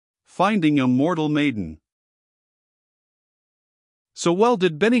Finding a Mortal Maiden. So well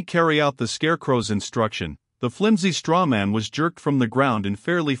did Benny carry out the Scarecrow's instruction, the flimsy straw man was jerked from the ground and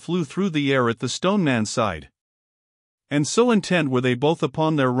fairly flew through the air at the Stone Man's side. And so intent were they both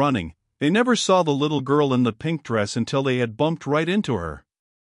upon their running, they never saw the little girl in the pink dress until they had bumped right into her.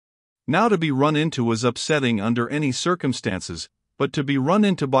 Now to be run into was upsetting under any circumstances, but to be run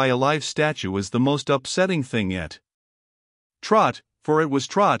into by a live statue is the most upsetting thing yet. Trot, for it was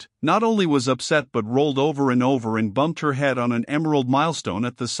Trot, not only was upset but rolled over and bumped her head on an emerald milestone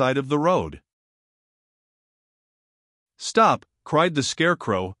at the side of the road. "Stop!" cried the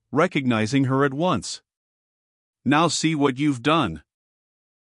Scarecrow, recognizing her at once. "Now see what you've done."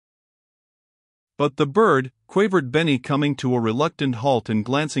 "But the bird," quavered Benny, coming to a reluctant halt and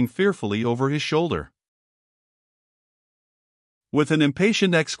glancing fearfully over his shoulder. With an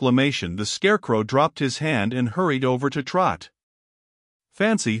impatient exclamation, the Scarecrow dropped his hand and hurried over to Trot.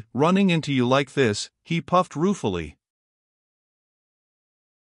 "Fancy running into you like this," he puffed ruefully.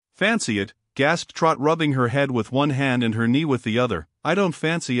 "Fancy it," gasped Trot, rubbing her head with one hand and her knee with the other. "I don't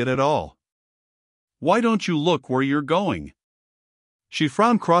fancy it at all. Why don't you look where you're going?" She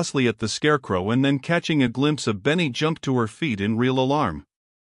frowned crossly at the Scarecrow and then, catching a glimpse of Benny, jumped to her feet in real alarm.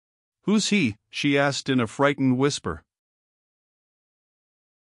 "Who's he?" she asked in a frightened whisper.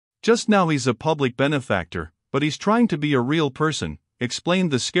 "Just now he's a public benefactor, but he's trying to be a real person," explained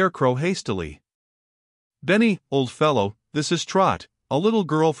the Scarecrow hastily. "Benny, old fellow, this is Trot, a little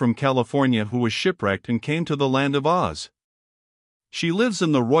girl from California who was shipwrecked and came to the land of Oz. She lives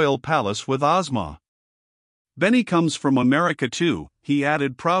in the royal palace with Ozma. Benny comes from America too," he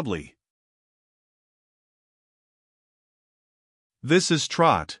added proudly. "This is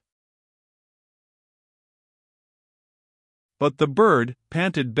Trot." "But the bird,"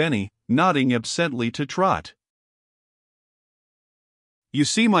 panted Benny, nodding absently to Trot. "You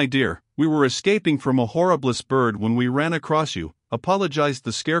see, my dear, we were escaping from a horriblest bird when we ran across you," apologized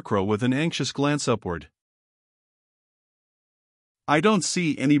the Scarecrow with an anxious glance upward. "I don't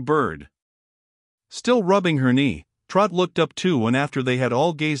see any bird." Still rubbing her knee, Trot looked up too, and after they had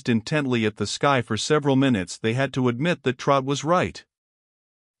all gazed intently at the sky for several minutes, they had to admit that Trot was right.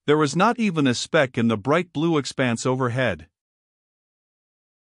 There was not even a speck in the bright blue expanse overhead.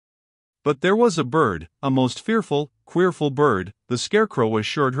 But there was a bird, a most fearful, queerful bird, the Scarecrow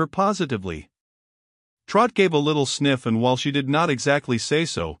assured her positively. Trot gave a little sniff, and while she did not exactly say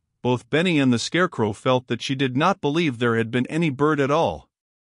so, both Benny and the Scarecrow felt that she did not believe there had been any bird at all.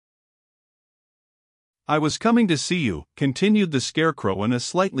 "I was coming to see you," continued the Scarecrow in a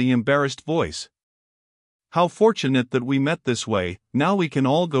slightly embarrassed voice. "How fortunate that we met this way. Now we can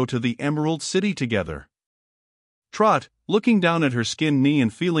all go to the Emerald City together." Trot, looking down at her skinned knee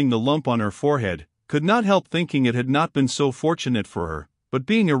and feeling the lump on her forehead, could not help thinking it had not been so fortunate for her, but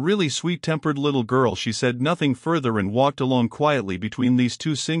being a really sweet-tempered little girl, she said nothing further and walked along quietly between these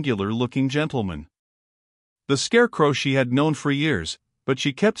two singular-looking gentlemen. The Scarecrow she had known for years, but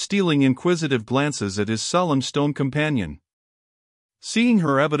she kept stealing inquisitive glances at his solemn stone companion. Seeing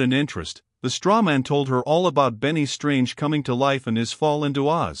her evident interest, the straw man told her all about Benny's strange coming to life and his fall into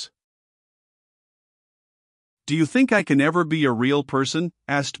Oz. "Do you think I can ever be a real person?"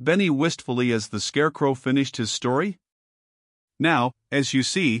 asked Benny wistfully as the Scarecrow finished his story. "Now, as you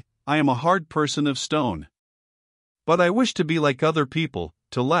see, I am a hard person of stone. But I wish to be like other people,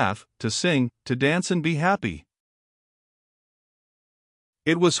 to laugh, to sing, to dance and be happy."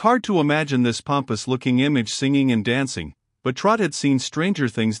 It was hard to imagine this pompous-looking image singing and dancing, but Trot had seen stranger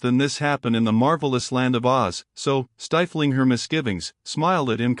things than this happen in the marvelous land of Oz, so, stifling her misgivings, smiled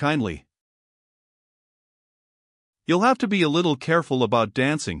at him kindly. "You'll have to be a little careful about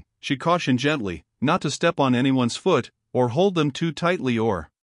dancing," she cautioned gently, "not to step on anyone's foot, or hold them too tightly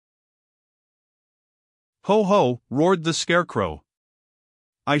or—" "Ho ho!" roared the Scarecrow.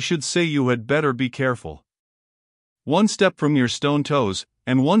 "I should say you had better be careful. One step from your stone toes,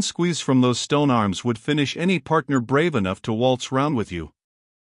 and one squeeze from those stone arms would finish any partner brave enough to waltz round with you."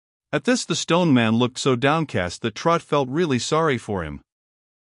 At this the stone man looked so downcast that Trot felt really sorry for him.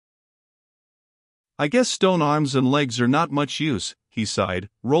 "I guess stone arms and legs are not much use," he sighed,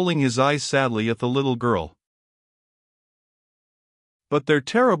 rolling his eyes sadly at the little girl. "But they're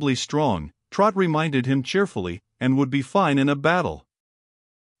terribly strong," Trot reminded him cheerfully, "and would be fine in a battle.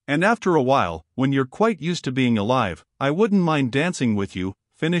 And after a while, when you're quite used to being alive, I wouldn't mind dancing with you,"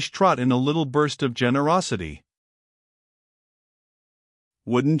 finished Trot in a little burst of generosity.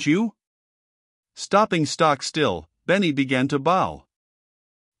 "Wouldn't you?" Stopping stock still, Benny began to bow.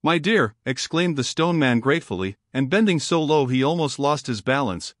 "My dear," exclaimed the stone man gratefully, and bending so low he almost lost his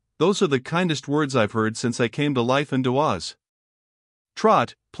balance, "those are the kindest words I've heard since I came to life into Oz.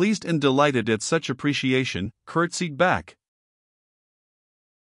 Trot, pleased and delighted at such appreciation, curtsied back.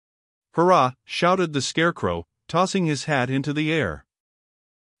 "Hurrah!" shouted the Scarecrow, tossing his hat into the air.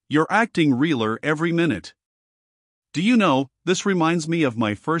 "You're acting realer every minute. Do you know, this reminds me of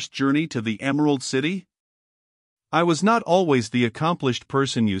my first journey to the Emerald City? I was not always the accomplished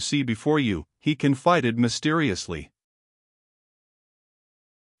person you see before you," he confided mysteriously.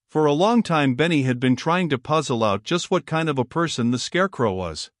 For a long time Benny had been trying to puzzle out just what kind of a person the Scarecrow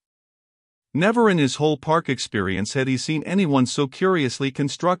was. Never in his whole park experience had he seen anyone so curiously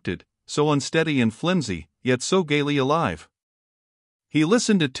constructed, so unsteady and flimsy, yet so gaily alive. He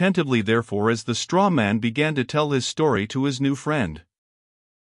listened attentively therefore as the straw man began to tell his story to his new friend.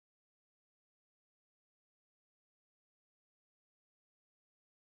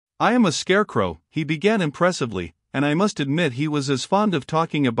 "I am a Scarecrow," he began impressively, and I must admit he was as fond of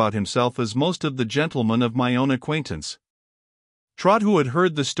talking about himself as most of the gentlemen of my own acquaintance. Trot, who had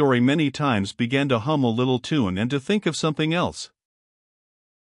heard the story many times, began to hum a little tune and to think of something else.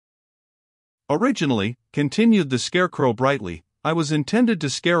 "Originally," continued the Scarecrow brightly, "I was intended to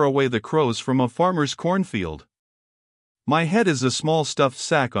scare away the crows from a farmer's cornfield. My head is a small stuffed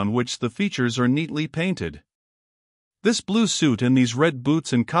sack on which the features are neatly painted. This blue suit and these red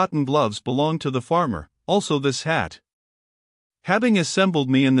boots and cotton gloves belong to the farmer, also this hat. Having assembled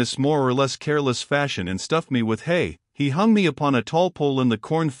me in this more or less careless fashion and stuffed me with hay, he hung me upon a tall pole in the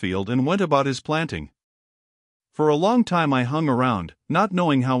cornfield and went about his planting. For a long time I hung around, not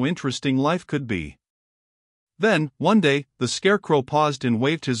knowing how interesting life could be. Then, one day, the Scarecrow paused and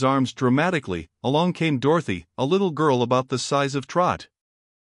waved his arms dramatically. Along came Dorothy, a little girl about the size of Trot.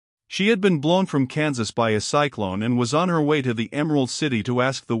 She had been blown from Kansas by a cyclone and was on her way to the Emerald City to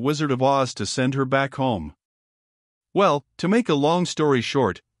ask the Wizard of Oz to send her back home. Well, to make a long story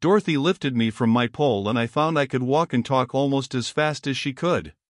short, Dorothy lifted me from my pole and I found I could walk and talk almost as fast as she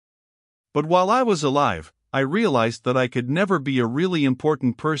could. But while I was alive, I realized that I could never be a really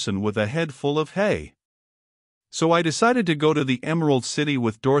important person with a head full of hay. So I decided to go to the Emerald City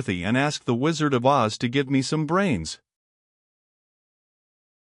with Dorothy and ask the Wizard of Oz to give me some brains."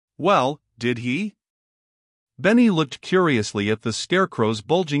 "Well, did he?" Benny looked curiously at the Scarecrow's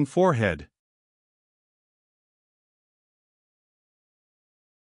bulging forehead.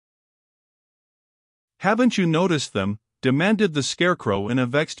 "Haven't you noticed them?" demanded the Scarecrow in a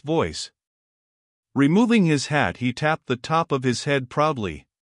vexed voice. Removing his hat, he tapped the top of his head proudly.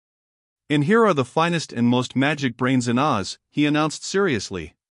 "And here are the finest and most magic brains in Oz," he announced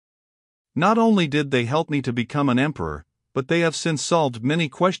seriously. "Not only did they help me to become an emperor, but they have since solved many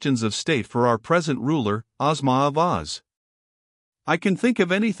questions of state for our present ruler, Ozma of Oz. I can think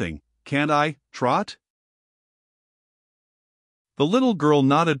of anything, can't I, Trot?" The little girl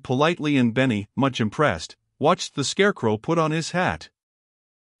nodded politely and Benny, much impressed, watched the Scarecrow put on his hat.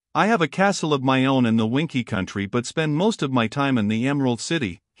 "I have a castle of my own in the Winkie country but spend most of my time in the Emerald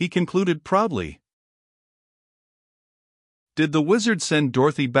City," he concluded proudly. "Did the wizard send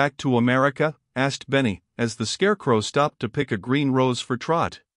Dorothy back to America?" asked Benny, as the Scarecrow stopped to pick a green rose for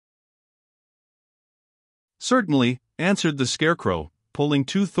Trot. "Certainly," answered the Scarecrow, pulling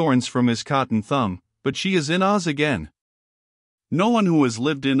 2 thorns from his cotton thumb, "but she is in Oz again. No one who has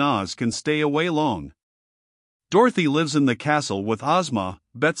lived in Oz can stay away long. Dorothy lives in the castle with Ozma,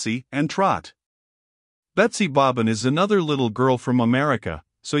 Betsy, and Trot. Betsy Bobbin is another little girl from America,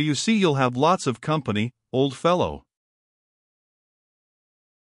 so you see you'll have lots of company, old fellow."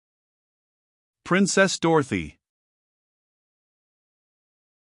 Princess Dorothy.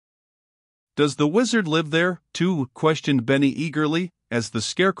 "Does the wizard live there, too?" questioned Benny eagerly, as the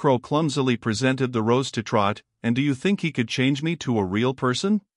Scarecrow clumsily presented the rose to Trot. "And do you think he could change me to a real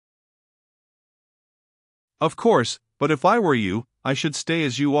person?" "Of course, but if I were you, I should stay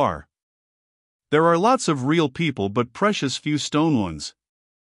as you are. There are lots of real people but precious few stone ones.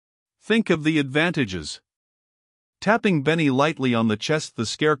 Think of the advantages." Tapping Benny lightly on the chest, the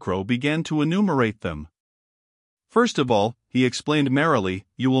Scarecrow began to enumerate them. "First of all," he explained merrily,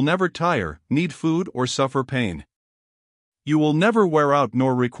 "you will never tire, need food, or suffer pain. You will never wear out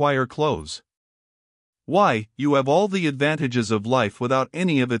nor require clothes. Why, you have all the advantages of life without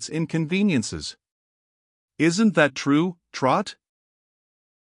any of its inconveniences. Isn't that true, Trot?"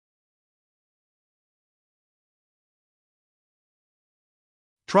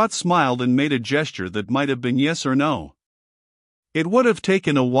 Trot smiled and made a gesture that might have been yes or no. It would have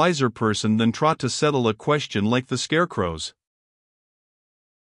taken a wiser person than Trot to settle a question like the Scarecrow's.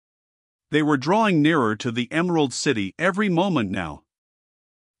 They were drawing nearer to the Emerald City every moment now.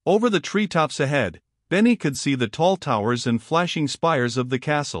 Over the treetops ahead, Benny could see the tall towers and flashing spires of the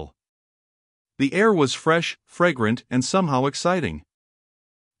castle. The air was fresh, fragrant, and somehow exciting.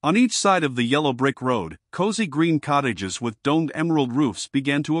 On each side of the yellow brick road, cozy green cottages with domed emerald roofs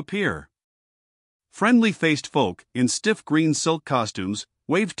began to appear. Friendly-faced folk, in stiff green silk costumes,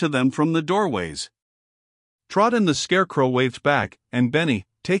 waved to them from the doorways. Trot and the Scarecrow waved back, and Benny,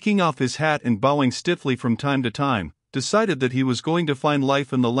 taking off his hat and bowing stiffly from time to time, decided that he was going to find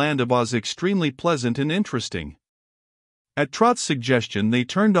life in the land of Oz extremely pleasant and interesting. At Trot's suggestion, they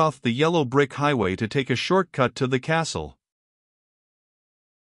turned off the yellow brick highway to take a shortcut to the castle.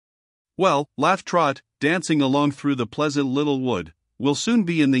 "Well," laughed Trot, dancing along through the pleasant little wood, "we'll soon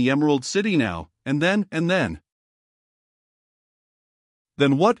be in the Emerald City now, and then.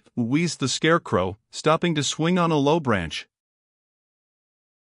 Then what?" wheezed the Scarecrow, stopping to swing on a low branch.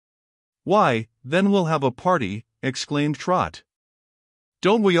 "Why, then we'll have a party," exclaimed Trot.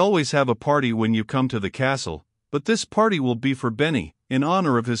 "Don't we always have a party when you come to the castle? But this party will be for Benny, in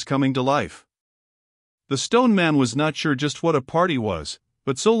honor of his coming to life." The Stone Man was not sure just what a party was,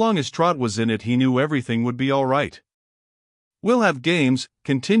 but so long as Trot was in it he knew everything would be all right. "We'll have games,"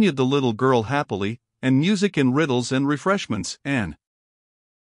 continued the little girl happily, "and music and riddles and refreshments, and—"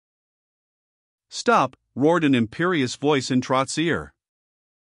 "Stop!" roared an imperious voice in Trot's ear.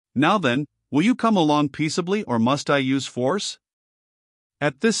 "Now then, will you come along peaceably or must I use force?"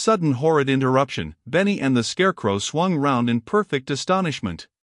 At this sudden horrid interruption, Benny and the Scarecrow swung round in perfect astonishment.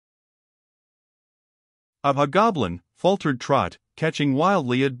 "A goblin," faltered Trot, catching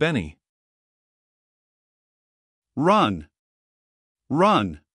wildly at Benny. "Run!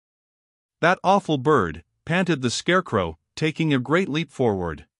 Run! That awful bird," panted the Scarecrow, taking a great leap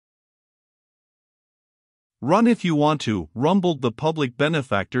forward. "Run if you want to," rumbled the public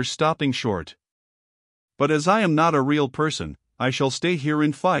benefactor, stopping short. "But as I am not a real person, I shall stay here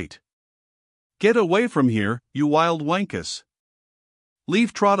and fight. Get away from here, you wild wankus!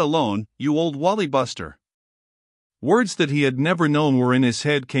 Leave Trot alone, you old wallybuster!" Words that he had never known were in his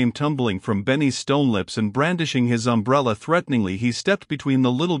head came tumbling from Benny's stone lips, and brandishing his umbrella threateningly he stepped between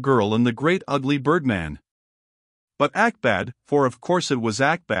the little girl and the great ugly birdman. But Akbad, for of course it was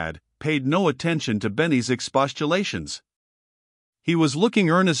Akbad, paid no attention to Benny's expostulations. He was looking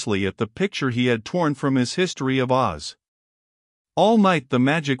earnestly at the picture he had torn from his History of Oz. All night the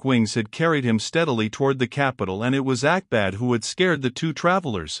magic wings had carried him steadily toward the capital, and it was Akbad who had scared the two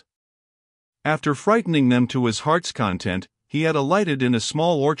travelers. After frightening them to his heart's content, he had alighted in a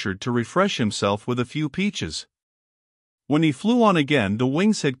small orchard to refresh himself with a few peaches. When he flew on again, the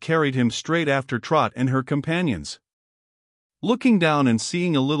wings had carried him straight after Trot and her companions. Looking down and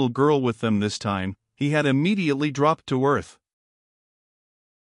seeing a little girl with them this time, he had immediately dropped to earth.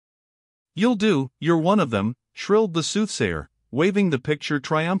 "You'll do, you're one of them," shrilled the soothsayer, waving the picture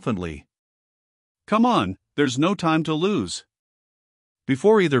triumphantly. "Come on, there's no time to lose."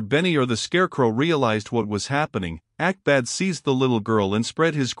 Before either Benny or the Scarecrow realized what was happening, Akbad seized the little girl and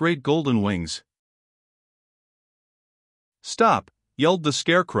spread his great golden wings. "Stop!" yelled the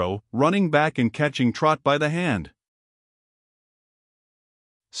Scarecrow, running back and catching Trot by the hand.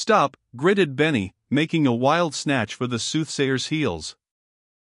 "Stop!" gritted Benny, making a wild snatch for the soothsayer's heels.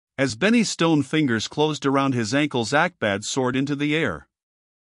 As Benny's stone fingers closed around his ankles, Akbad soared into the air.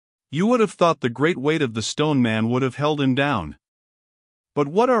 You would have thought the great weight of the Stone Man would have held him down. But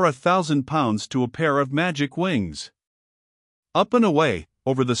what are 1,000 pounds to a pair of magic wings? Up and away,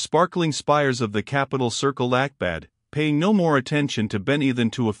 over the sparkling spires of the capital circled Akbad, paying no more attention to Benny than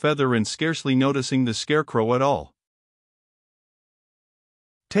to a feather and scarcely noticing the Scarecrow at all.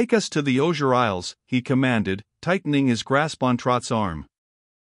 "Take us to the Osier Isles," he commanded, tightening his grasp on Trot's arm.